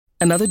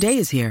Another day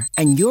is here,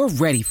 and you're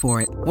ready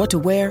for it. What to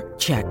wear?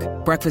 Check.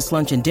 Breakfast,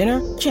 lunch, and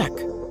dinner? Check.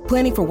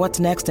 Planning for what's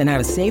next and how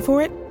to save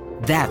for it?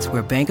 That's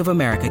where Bank of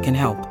America can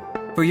help.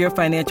 For your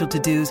financial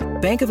to-dos,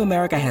 Bank of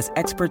America has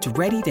experts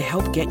ready to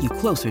help get you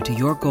closer to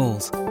your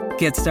goals.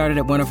 Get started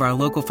at one of our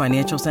local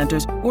financial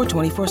centers or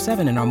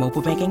 24/7 in our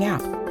mobile banking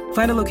app.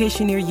 Find a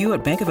location near you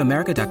at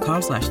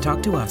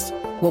bankofamerica.com/talktous.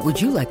 What would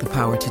you like the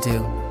power to do?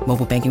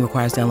 Mobile banking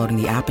requires downloading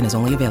the app and is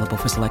only available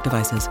for select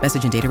devices.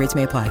 Message and data rates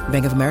may apply.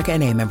 Bank of America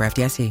N.A., member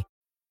FDIC.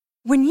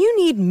 When you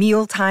need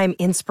mealtime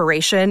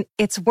inspiration,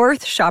 it's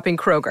worth shopping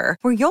Kroger,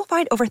 where you'll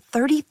find over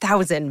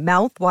 30,000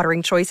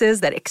 mouth-watering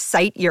choices that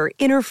excite your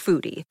inner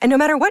foodie. And no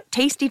matter what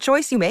tasty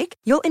choice you make,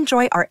 you'll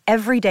enjoy our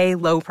everyday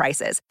low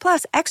prices,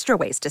 plus extra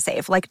ways to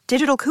save, like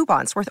digital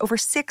coupons worth over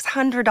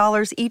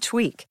 $600 each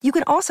week. You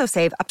can also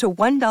save up to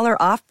 $1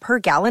 off per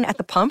gallon at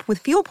the pump with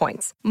fuel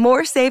points.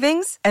 More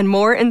savings and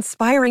more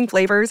inspiring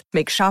flavors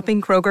make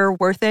shopping Kroger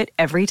worth it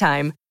every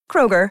time.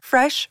 Kroger,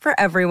 fresh for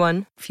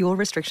everyone. Fuel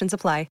restrictions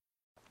apply.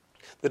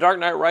 The Dark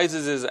Knight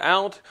Rises is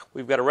out.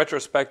 We've got a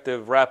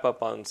retrospective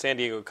wrap-up on San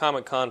Diego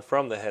Comic-Con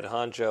from the head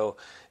honcho,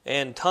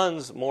 and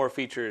tons more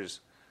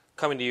features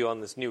coming to you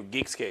on this new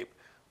Geekscape.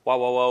 Wah,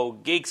 wah, wah,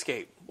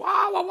 Geekscape.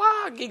 Wah, wah,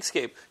 wah,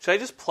 Geekscape. Should I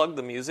just plug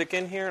the music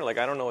in here? Like,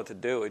 I don't know what to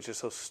do. It's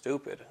just so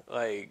stupid.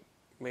 Like,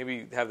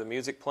 maybe have the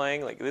music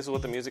playing. Like, this is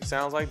what the music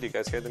sounds like. Do you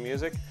guys hear the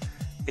music?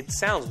 It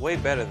sounds way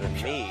better than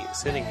me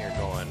sitting here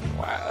going,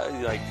 wow,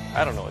 like,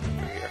 I don't know what to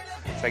do here.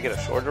 Should I get a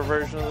shorter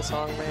version of the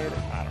song made?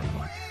 I don't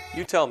know.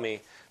 You tell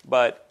me.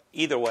 But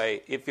either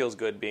way, it feels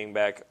good being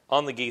back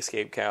on the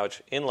Geekscape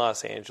couch in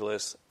Los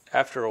Angeles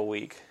after a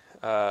week.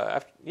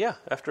 I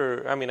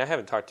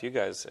haven't talked to you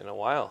guys in a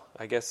while.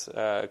 I guess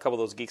a couple of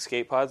those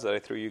Geekscape pods that I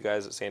threw you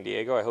guys at San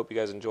Diego, I hope you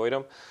guys enjoyed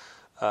them.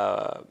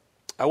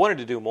 I wanted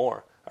to do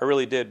more. I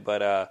really did,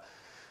 but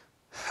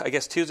I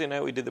guess Tuesday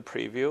night we did the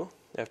preview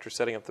after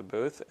setting up the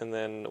booth, and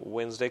then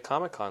Wednesday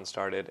Comic-Con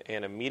started,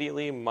 and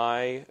immediately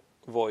my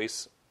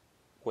voice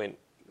went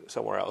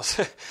somewhere else.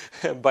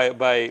 by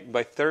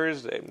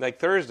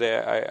Thursday,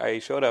 I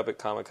showed up at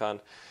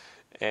Comic-Con,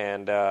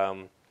 and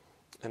I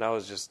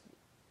was just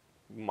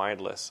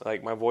mindless.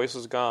 Like, my voice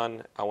was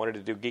gone. I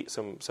wanted to do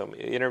some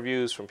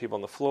interviews from people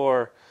on the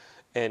floor,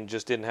 and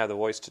just didn't have the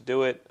voice to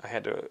do it. I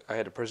had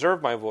to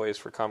preserve my voice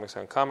for Comics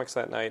on Comics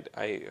that night.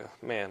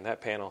 That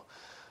panel.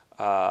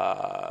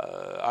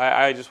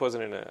 I just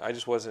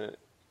wasn't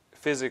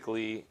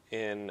physically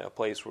in a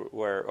place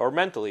where or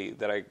mentally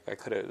that I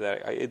could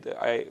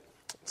have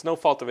it's no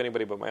fault of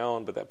anybody but my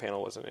own, but that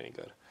panel wasn't any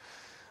good.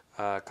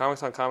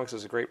 Comics on Comics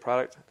is a great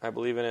product. I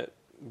believe in it,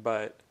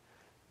 but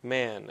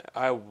man,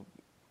 I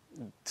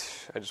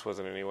just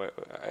wasn't anyway.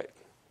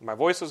 My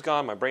voice was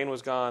gone, my brain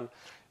was gone,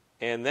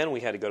 and then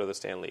we had to go to the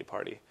Stan Lee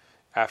party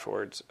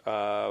afterwards.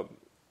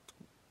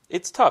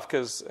 It's tough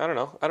because I don't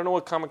know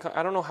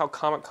how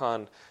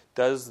Comic-Con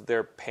does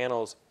their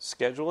panels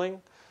scheduling,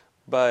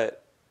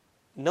 but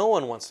no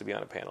one wants to be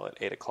on a panel at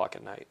 8 o'clock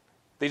at night.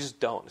 They just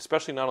don't,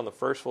 especially not on the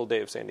first full day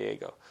of San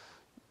Diego.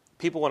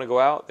 People want to go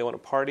out. They want to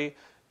party.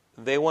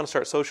 They want to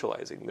start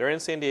socializing. They're in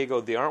San Diego.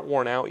 They aren't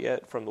worn out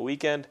yet from the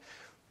weekend.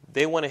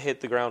 They want to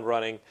hit the ground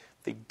running.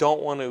 They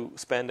don't want to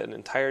spend an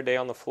entire day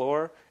on the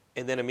floor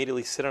and then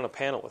immediately sit on a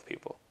panel with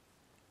people.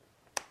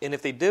 And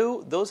if they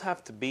do, those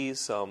have to be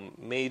some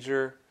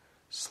major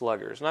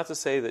sluggers. Not to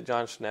say that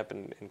John Schnepp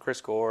and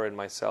Chris Gore and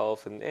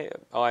myself, and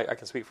I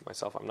can speak for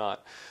myself. I'm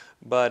not.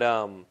 But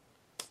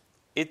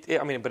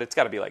but it's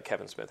got to be like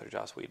Kevin Smith or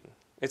Joss Whedon.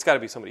 It's got to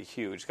be somebody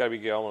huge. It's got to be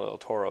Guillermo del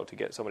Toro to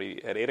get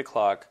somebody at 8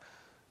 o'clock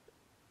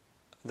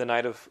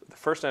the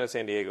first night of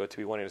San Diego to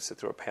be wanting to sit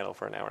through a panel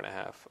for an hour and a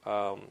half.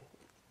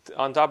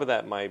 On top of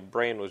that, my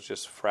brain was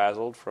just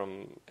frazzled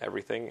from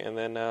everything, and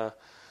then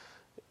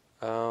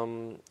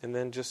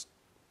just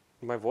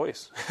my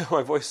voice.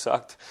 My voice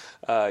sucked.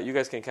 You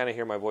guys can kind of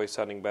hear my voice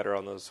sounding better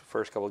on those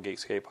first couple of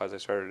Geekscape pods I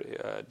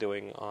started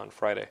doing on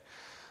Friday.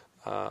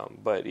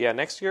 But yeah,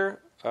 next year,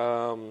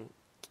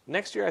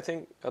 I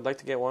think I'd like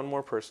to get one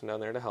more person down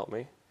there to help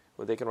me.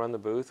 Where they can run the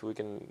booth. We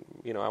can,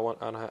 I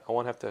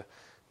won't have to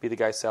be the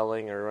guy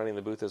selling or running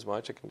the booth as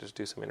much. I can just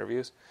do some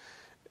interviews,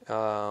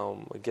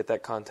 get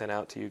that content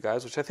out to you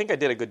guys, which I think I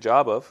did a good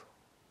job of.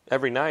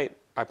 Every night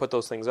I put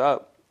those things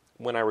up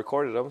when I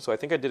recorded them, so I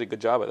think I did a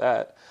good job of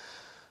that.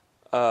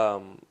 I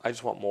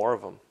just want more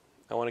of them.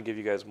 I want to give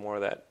you guys more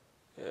of that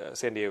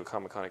San Diego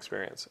Comic-Con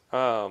experience.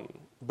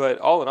 But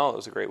all in all, it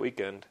was a great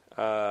weekend.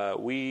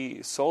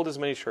 We sold as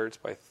many shirts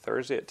by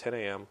Thursday at 10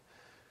 a.m.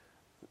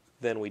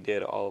 than we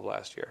did all of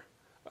last year.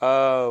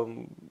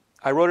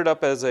 I wrote it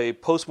up as a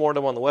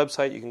postmortem on the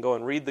website. You can go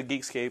and read the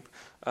Geekscape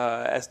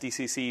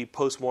SDCC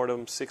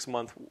postmortem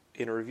 6-month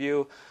in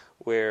review,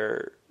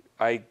 where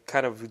I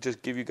kind of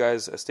just give you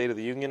guys a state of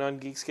the union on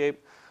Geekscape.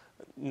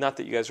 Not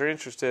that you guys are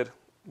interested,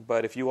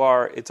 but if you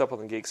are, it's up on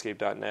the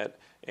Geekscape.net.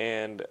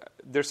 And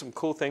there's some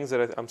cool things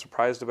that I'm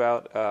surprised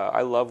about.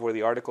 I love where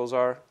the articles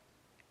are.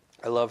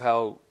 I love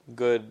how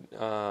good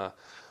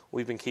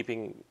we've been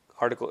keeping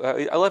articles.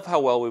 I love how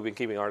well we've been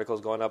keeping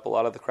articles going up. A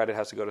lot of the credit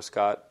has to go to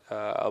Scott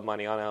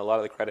Almaniana. A lot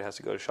of the credit has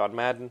to go to Sean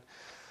Madden.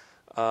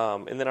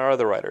 And then our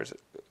other writers,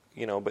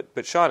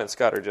 but Sean and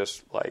Scott are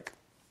just like,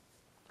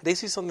 they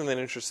see something that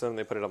interests them,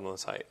 they put it up on the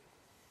site.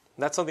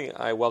 That's something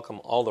I welcome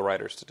all the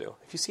writers to do.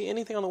 If you see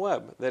anything on the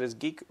web that is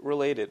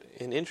geek-related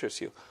and interests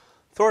you,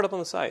 throw it up on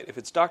the site. If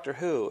it's Doctor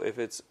Who, if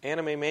it's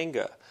anime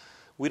manga,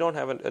 we don't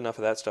have enough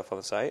of that stuff on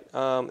the site.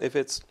 If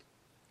it's,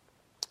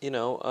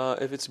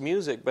 if it's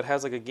music but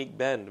has like a geek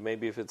bend,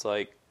 maybe if it's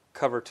like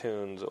cover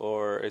tunes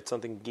or it's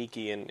something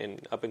geeky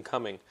and up and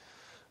coming,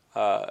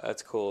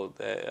 that's cool.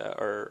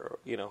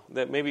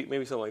 That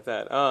maybe something like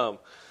that.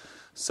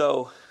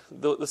 So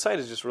the site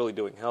is just really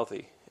doing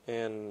healthy,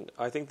 and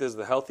I think this is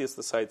the healthiest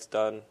the site's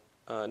done.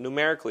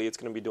 Numerically, it's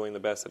going to be doing the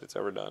best that it's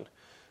ever done.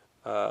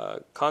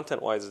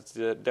 Content-wise, it's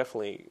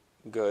definitely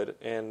good,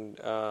 and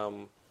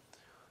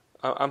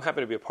I'm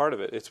happy to be a part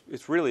of it.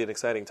 It's really an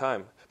exciting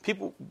time.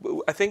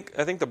 I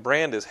think the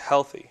brand is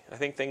healthy. I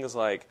think things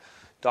like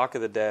Dock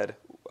of the Dead,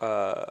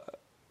 that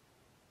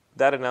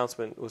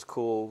announcement was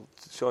cool,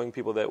 showing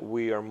people that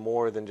we are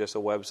more than just a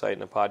website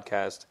and a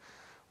podcast.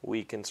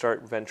 We can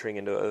start venturing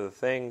into other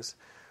things.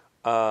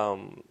 I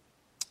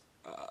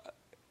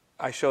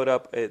showed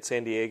up at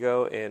San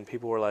Diego, and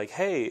people were like,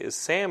 hey, is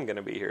Sam going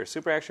to be here?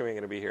 Super Action Man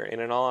going to be here? And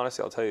in all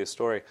honesty, I'll tell you a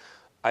story.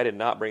 I did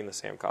not bring the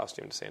Sam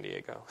costume to San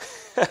Diego.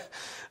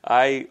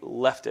 I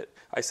left it.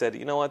 I said,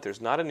 you know what?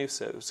 There's not a new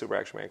Super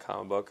Action Man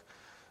comic book.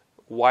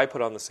 Why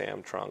put on the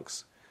Sam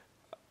trunks?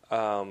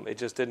 It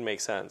just didn't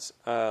make sense.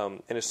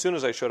 And as soon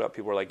as I showed up,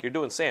 people were like, you're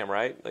doing Sam,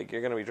 right? Like,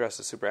 you're going to be dressed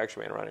as Super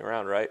Action Man running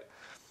around, right?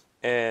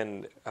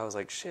 And I was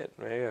like, shit,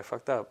 maybe I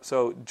fucked up.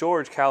 So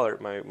George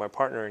Callert, my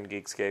partner in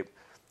Geekscape,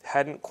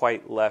 hadn't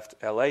quite left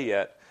LA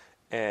yet,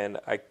 and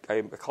I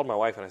called my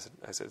wife and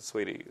I said,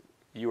 sweetie,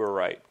 you were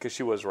right, because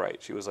she was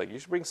right. She was like, you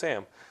should bring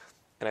Sam.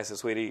 And I said,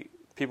 sweetie,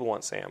 people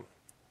want Sam.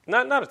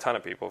 Not a ton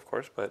of people, of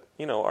course, but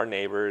our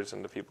neighbors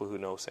and the people who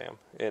know Sam,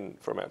 and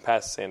from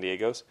past San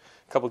Diego's,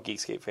 a couple of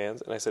Geekscape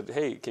fans. And I said,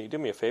 hey, can you do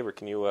me a favor?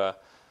 Can you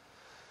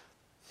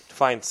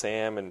find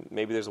Sam, and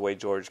maybe there's a way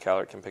George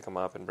Callert can pick him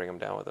up and bring him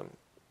down with him.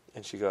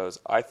 And she goes,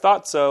 I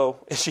thought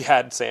so. And she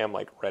had Sam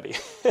like ready.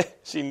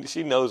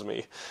 She knows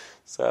me,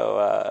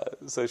 so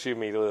she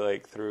immediately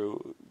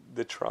threw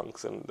the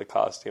trunks and the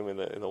costume in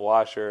the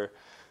washer.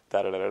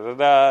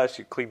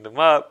 She cleaned them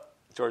up.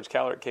 George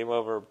Callert came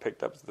over,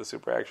 picked up the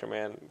Super Action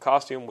Man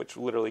costume, which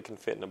literally can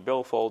fit in a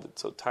billfold.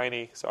 It's so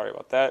tiny. Sorry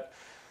about that.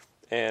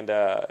 And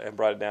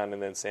brought it down.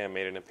 And then Sam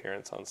made an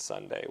appearance on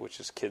Sunday, which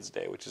is Kids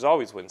Day, which is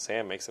always when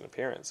Sam makes an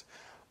appearance.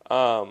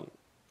 I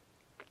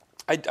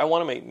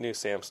want to make new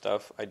Sam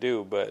stuff. I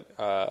do, but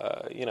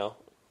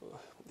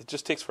it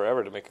just takes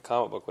forever to make a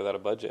comic book without a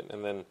budget.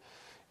 And then,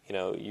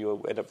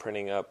 you end up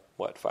printing up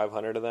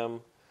 500 of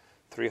them,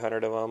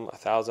 300 of them,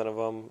 1,000 of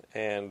them,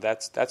 and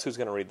that's who's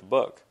going to read the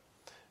book.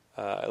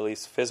 At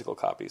least physical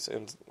copies.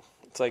 And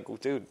it's like,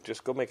 dude,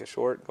 just go make a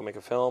short, go make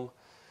a film.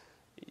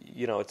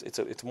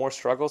 It's more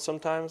struggle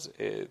sometimes.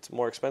 It's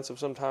more expensive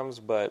sometimes,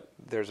 but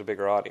there's a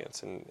bigger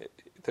audience, and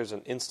there's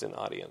an instant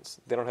audience.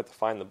 They don't have to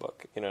find the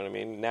book. You know what I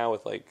mean? Now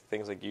with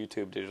things like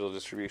YouTube, digital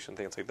distribution,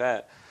 things like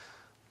that,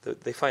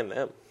 they find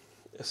them.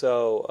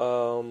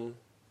 So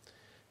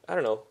I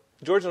don't know.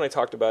 George and I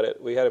talked about it.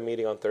 We had a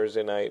meeting on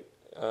Thursday night,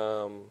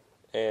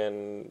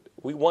 and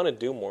we want to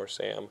do more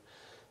Sam.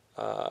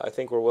 I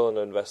think we're willing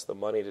to invest the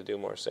money to do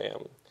more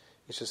Sam.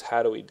 It's just,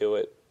 how do we do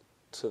it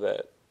so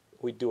that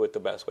we do it the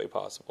best way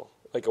possible?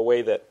 Like a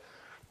way that,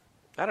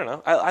 I don't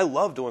know. I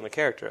love doing the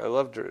character. I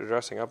love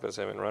dressing up as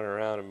him and running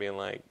around and being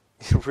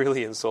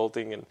really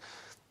insulting and,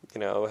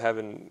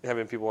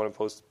 having people want to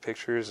post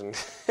pictures. And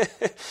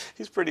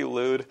he's pretty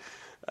lewd.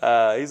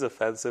 He's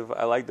offensive.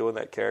 I like doing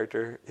that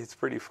character. It's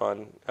pretty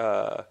fun.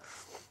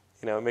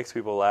 It makes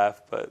people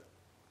laugh, but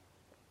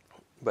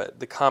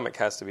the comic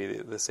has to be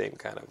the same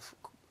kind of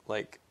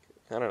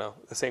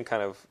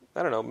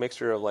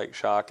mixture of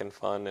shock and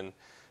fun and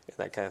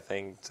that kind of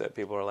thing, so that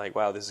people are like,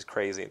 wow, this is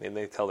crazy. And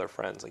they tell their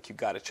friends, you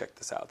got to check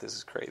this out. This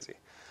is crazy.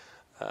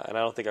 And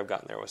I don't think I've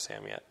gotten there with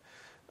Sam yet.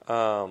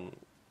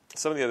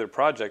 Some of the other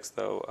projects,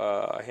 though,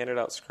 I handed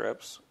out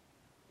scripts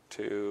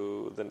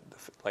to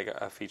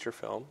a feature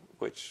film,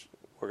 which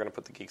we're going to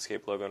put the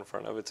Geekscape logo in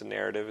front of. It's a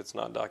narrative. It's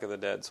not Dock of the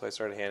Dead. So I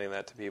started handing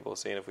that to people,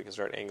 seeing if we can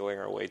start angling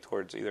our way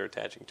towards either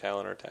attaching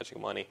talent or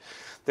attaching money.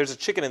 There's a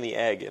chicken and the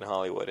egg in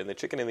Hollywood, and the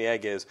chicken and the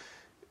egg is,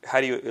 how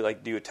do you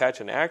do you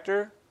attach an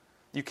actor?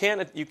 You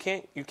can't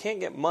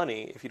get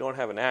money if you don't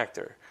have an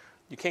actor.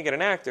 You can't get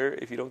an actor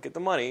if you don't get the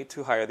money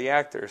to hire the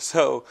actor.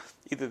 So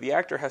either the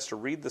actor has to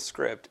read the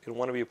script and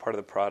want to be a part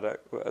of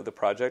the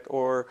project,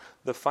 or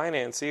the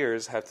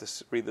financiers have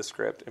to read the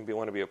script and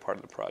want to be a part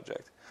of the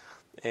project.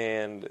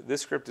 And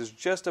this script is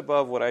just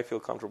above what I feel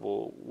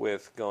comfortable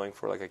with going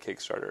for, a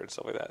Kickstarter and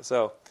stuff like that.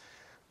 So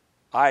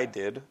I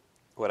did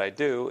what I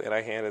do, and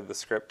I handed the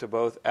script to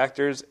both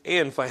actors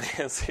and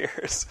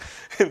financiers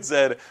and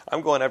said,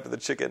 I'm going after the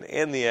chicken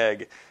and the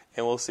egg,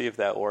 and we'll see if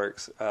that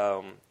works.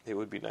 It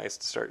would be nice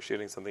to start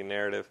shooting something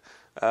narrative.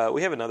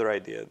 We have another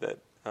idea that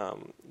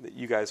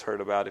you guys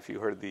heard about if you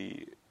heard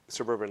the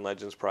Suburban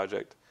Legends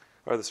project,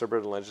 or the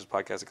Suburban Legends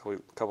podcast a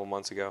couple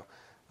months ago.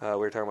 We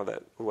were talking about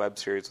that web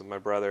series with my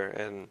brother,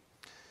 and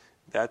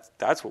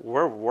that's what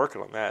we're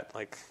working on that.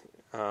 Like,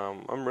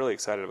 I'm really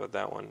excited about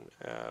that one.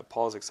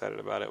 Paul's excited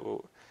about it,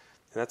 and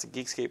that's a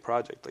Geekscape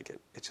project. Like,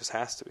 it just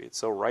has to be. It's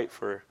so right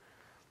for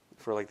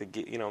like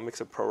the mix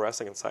of pro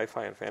wrestling and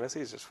sci-fi and fantasy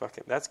is just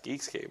fucking, that's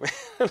Geekscape,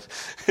 man.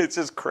 It's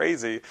just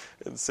crazy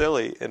and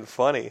silly and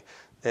funny,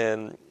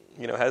 and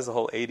it has the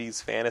whole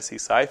 80s fantasy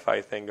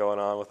sci-fi thing going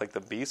on with like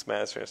the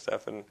Beastmaster and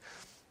stuff, and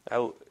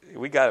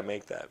we got to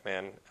make that,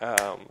 man.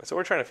 So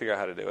we're trying to figure out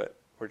how to do it.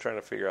 We're trying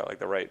to figure out like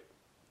the right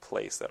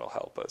place that'll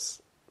help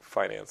us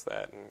finance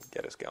that and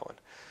get us going.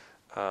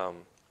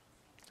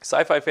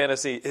 Sci-fi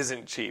fantasy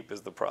isn't cheap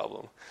is the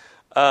problem.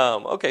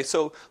 Okay,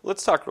 so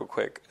let's talk real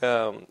quick.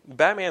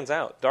 Batman's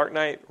out. Dark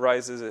Knight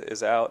Rises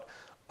is out.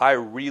 I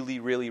really,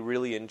 really,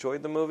 really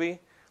enjoyed the movie.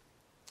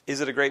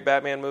 Is it a great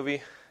Batman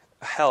movie?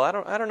 Hell, I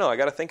don't know. I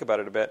got to think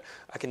about it a bit.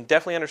 I can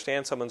definitely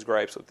understand someone's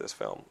gripes with this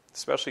film,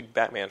 especially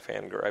Batman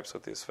fan gripes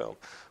with this film.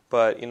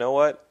 But you know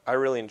what? I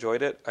really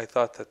enjoyed it. I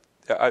thought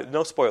that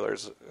no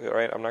spoilers,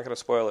 right? I'm not going to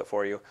spoil it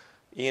for you.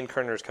 Ian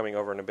Kerner is coming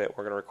over in a bit.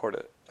 We're going to record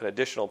an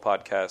additional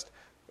podcast,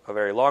 a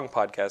very long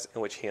podcast,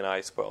 in which he and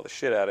I spoil the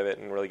shit out of it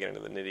and really get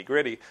into the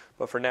nitty-gritty.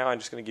 But for now, I'm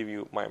just going to give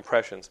you my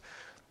impressions.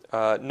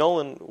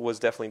 Nolan was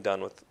definitely done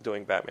with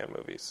doing Batman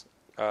movies.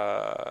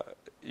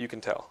 You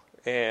can tell.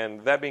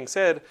 And that being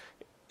said,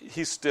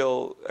 he's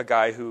still a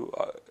guy who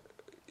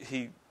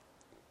he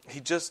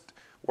just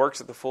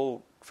works at the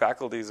full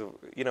faculties of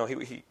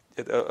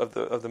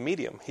of the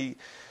medium. The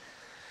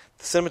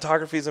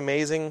cinematography is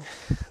amazing,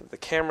 the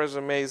camera is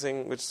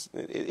amazing, which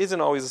it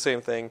isn't always the same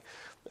thing.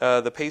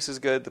 The pace is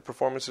good, the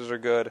performances are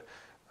good,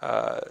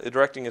 the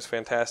directing is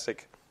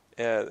fantastic.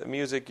 The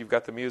music, you've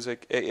got the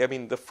music. I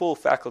mean, the full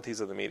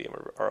faculties of the medium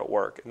are at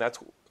work, and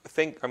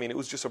it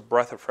was just a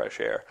breath of fresh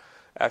air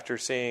after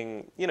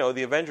seeing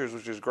the Avengers,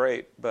 which is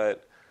great,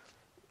 but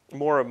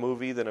more a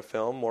movie than a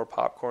film, more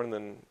popcorn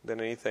than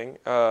anything.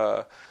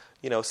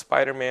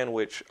 Spider-Man,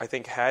 which I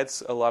think had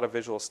a lot of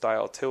visual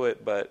style to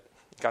it, but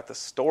got the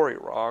story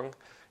wrong. And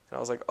I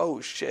was like,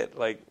 oh shit,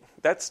 like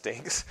that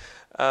stinks.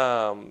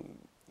 The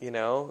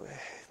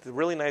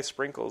really nice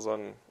sprinkles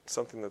on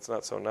something that's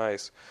not so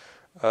nice.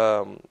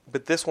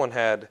 But this one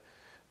had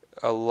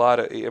a lot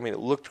of, it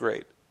looked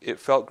great. It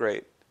felt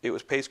great. It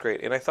was paced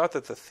great. And I thought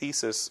that the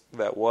thesis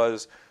that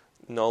was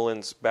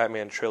Nolan's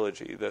Batman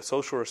trilogy, the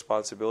social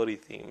responsibility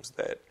themes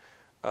that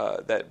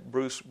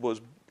Bruce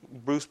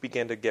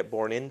began to get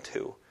born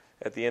into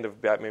at the end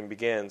of Batman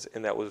Begins,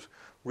 and that was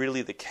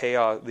really the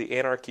chaos, the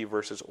anarchy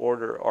versus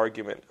order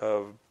argument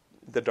of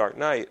The Dark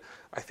Knight.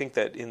 I think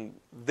that in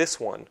this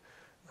one,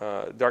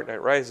 Dark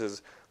Knight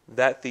Rises,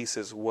 that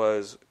thesis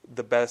was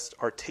the best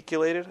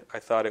articulated. I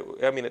thought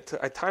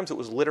at times it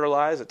was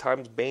literalized. At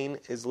times Bane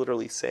is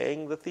literally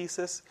saying the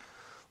thesis,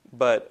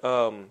 but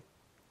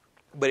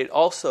it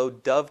also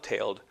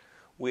dovetailed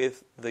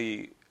with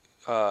the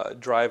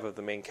drive of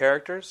the main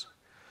characters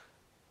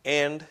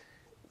and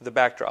the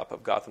backdrop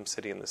of Gotham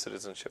City and the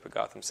citizenship of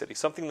Gotham City.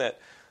 Something that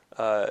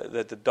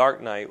The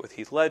Dark Knight with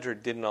Heath Ledger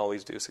didn't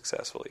always do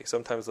successfully.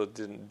 Sometimes those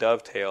didn't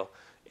dovetail,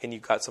 and you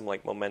got some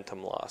like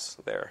momentum loss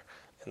there,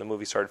 and the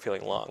movie started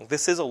feeling long.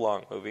 This is a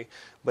long movie,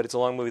 but it's a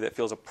long movie that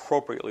feels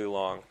appropriately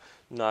long,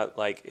 not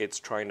like it's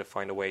trying to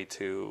find a way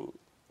to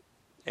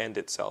end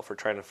itself or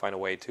trying to find a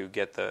way to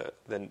get the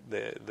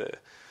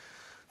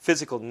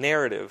physical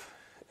narrative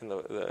and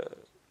the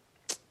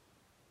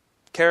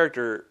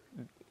character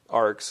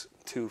arcs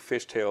to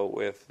fishtail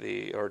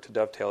to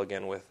dovetail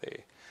again with the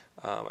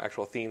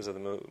actual themes of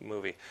the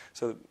movie.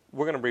 So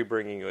we're going to be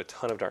bringing you a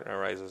ton of Dark Knight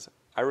Rises.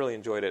 I really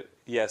enjoyed it.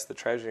 Yes, the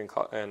tragedy in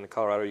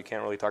Colorado, you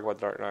can't really talk about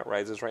Dark Knight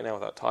Rises right now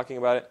without talking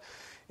about it.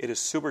 It is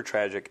super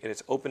tragic, and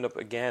it's opened up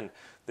again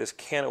this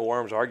can of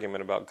worms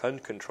argument about gun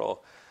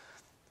control.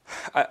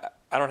 I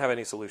don't have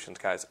any solutions,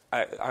 guys.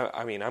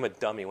 I mean, I'm a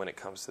dummy when it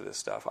comes to this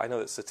stuff. I know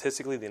that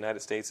statistically the United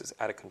States is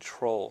out of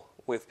control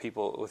with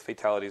people with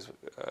fatalities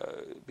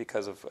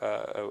because of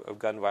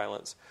gun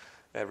violence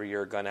every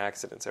year, gun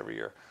accidents every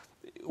year.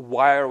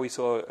 Why are we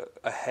so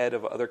ahead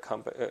of other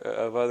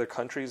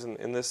countries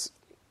in this?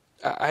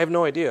 I have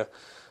no idea.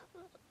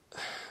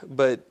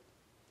 But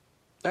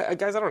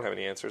guys, I don't have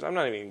any answers. I'm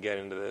not even going to get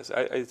into this.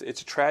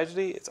 It's a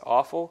tragedy. It's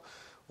awful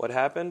what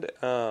happened.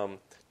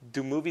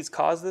 Do movies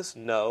cause this?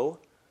 No.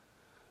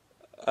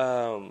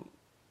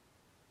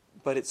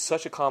 But it's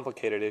such a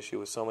complicated issue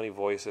with so many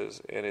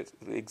voices, and it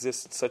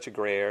exists in such a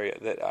gray area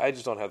that I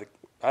just don't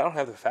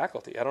have the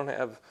faculty. I don't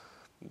have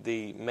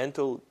the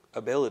mental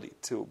ability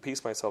to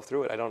piece myself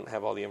through it. I don't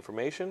have all the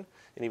information,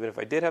 and even if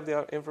I did have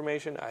the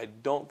information, I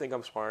don't think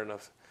I'm smart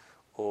enough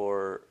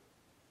or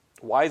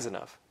wise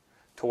enough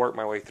to work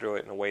my way through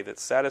it in a way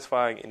that's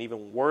satisfying and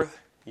even worth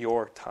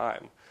your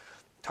time. I'm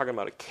talking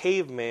about a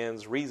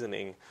caveman's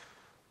reasoning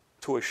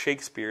to a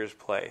Shakespeare's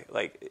play.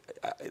 Like,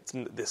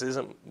 this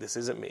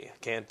isn't me. I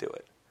can't do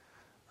it.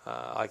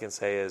 All I can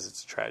say is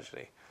it's a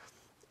tragedy.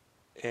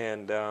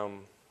 And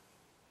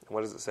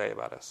what does it say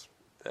about us?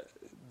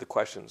 The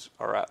questions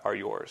are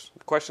yours.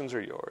 The questions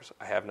are yours.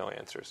 I have no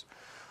answers.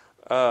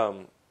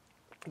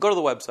 go to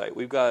the website.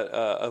 We've got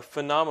a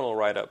phenomenal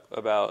write-up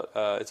about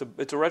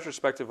it's a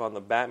retrospective on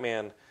the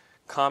Batman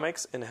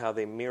comics and how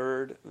they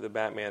mirrored the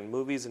Batman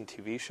movies and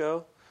TV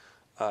show.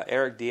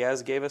 Eric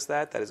Diaz gave us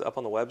that. That is up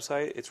on the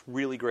website. It's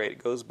really great.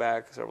 It goes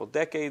back several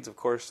decades, of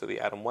course, to the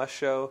Adam West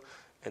show,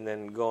 and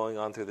then going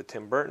on through the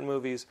Tim Burton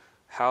movies.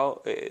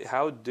 How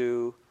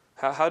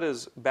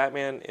does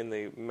Batman in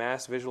the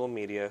mass visual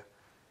media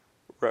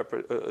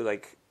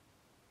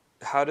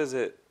how does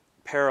it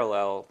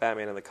parallel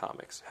Batman in the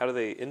comics? How do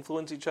they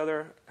influence each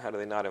other? How do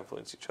they not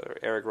influence each other?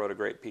 Eric wrote a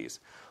great piece.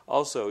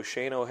 Also,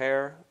 Shane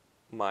O'Hare,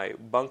 my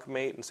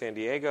bunkmate in San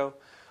Diego,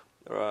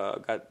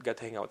 got to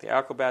hang out with the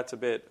Aquabats a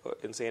bit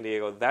in San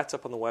Diego. That's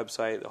up on the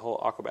website, the whole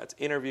Aquabats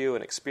interview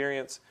and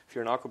experience. If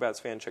you're an Aquabats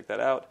fan, check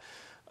that out.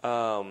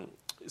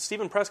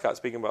 Stephen Prescott,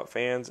 speaking about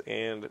fans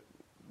and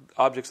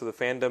objects of the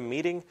fandom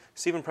meeting,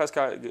 Stephen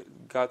Prescott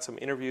got some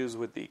interviews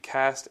with the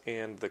cast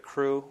and the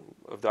crew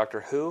of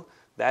Doctor Who.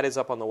 That is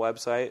up on the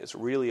website. It's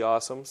really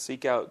awesome.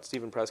 Seek out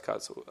Stephen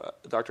Prescott's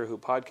Doctor Who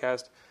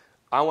podcast.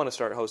 I want to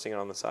start hosting it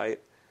on the site.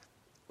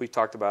 We've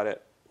talked about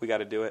it. We got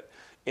to do it.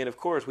 And, of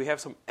course, we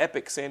have some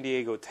epic San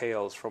Diego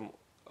tales from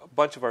a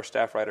bunch of our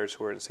staff writers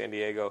who are in San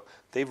Diego.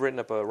 They've written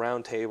up a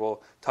round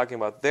table talking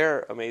about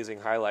their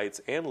amazing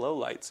highlights and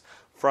lowlights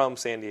from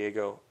San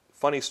Diego.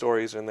 Funny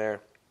stories in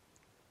there.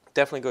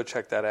 Definitely go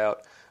check that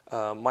out.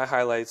 My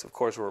highlights, of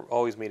course, were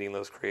always meeting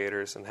those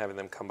creators and having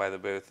them come by the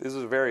booth. This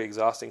was very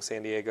exhausting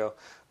San Diego.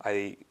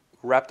 I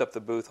wrapped up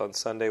the booth on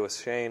Sunday with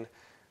Shane,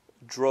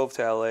 drove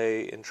to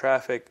L.A. in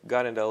traffic,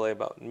 got into L.A.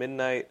 about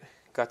midnight,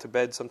 got to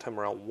bed sometime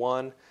around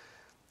 1,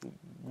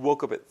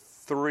 woke up at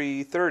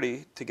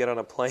 3:30 to get on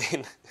a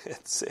plane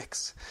at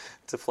 6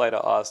 to fly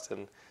to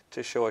Austin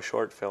to show a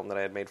short film that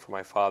I had made for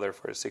my father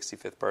for his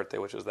 65th birthday,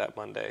 which was that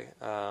Monday,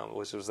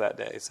 which was that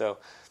day. So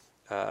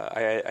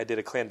I did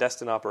a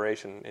clandestine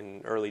operation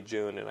in early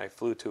June, and I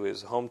flew to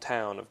his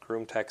hometown of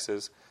Groom,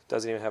 Texas.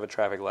 Doesn't even have a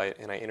traffic light,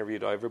 and I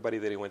interviewed everybody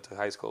that he went to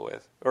high school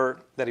with,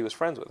 or that he was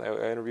friends with.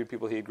 I interviewed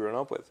people he had grown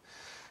up with,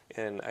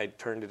 and I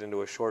turned it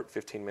into a short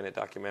 15-minute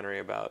documentary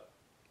about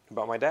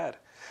my dad,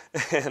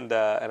 and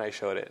I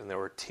showed it, and there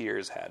were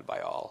tears had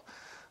by all.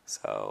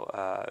 So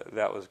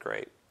that was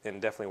great,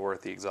 and definitely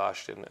worth the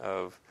exhaustion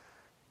of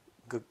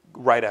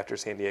right after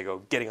San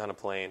Diego, getting on a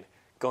plane,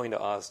 going to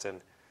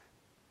Austin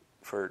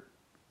for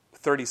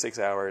 36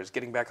 hours,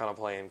 getting back on a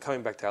plane,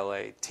 coming back to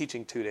L.A.,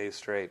 teaching 2 days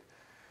straight.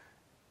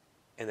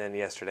 And then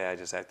yesterday I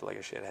just acted like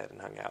a shithead and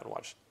hung out and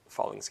watched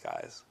Falling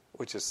Skies,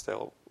 which is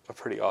still a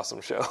pretty awesome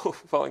show.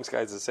 Falling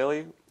Skies is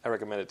silly. I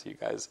recommend it to you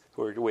guys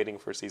who are waiting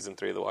for Season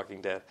 3 of The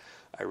Walking Dead.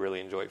 I really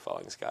enjoy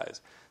Falling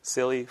Skies.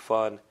 Silly,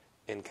 fun,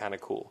 and kind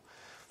of cool.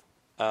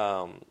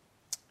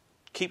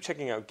 Keep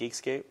checking out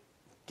Geekscape,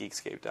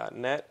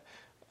 geekscape.net.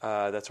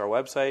 That's our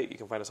website. You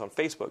can find us on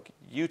Facebook,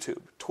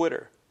 YouTube,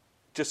 Twitter.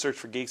 Just search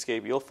for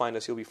Geekscape. You'll find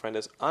us. You'll befriend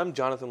us. I'm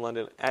Jonathan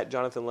London, at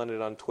Jonathan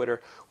London on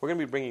Twitter. We're going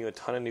to be bringing you a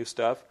ton of new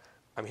stuff.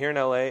 I'm here in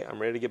L.A. I'm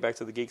ready to get back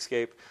to the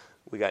Geekscape.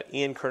 We got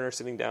Ian Kerner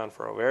sitting down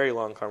for a very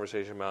long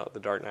conversation about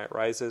The Dark Knight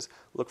Rises.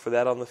 Look for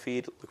that on the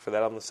feed. Look for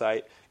that on the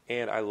site.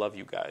 And I love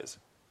you guys.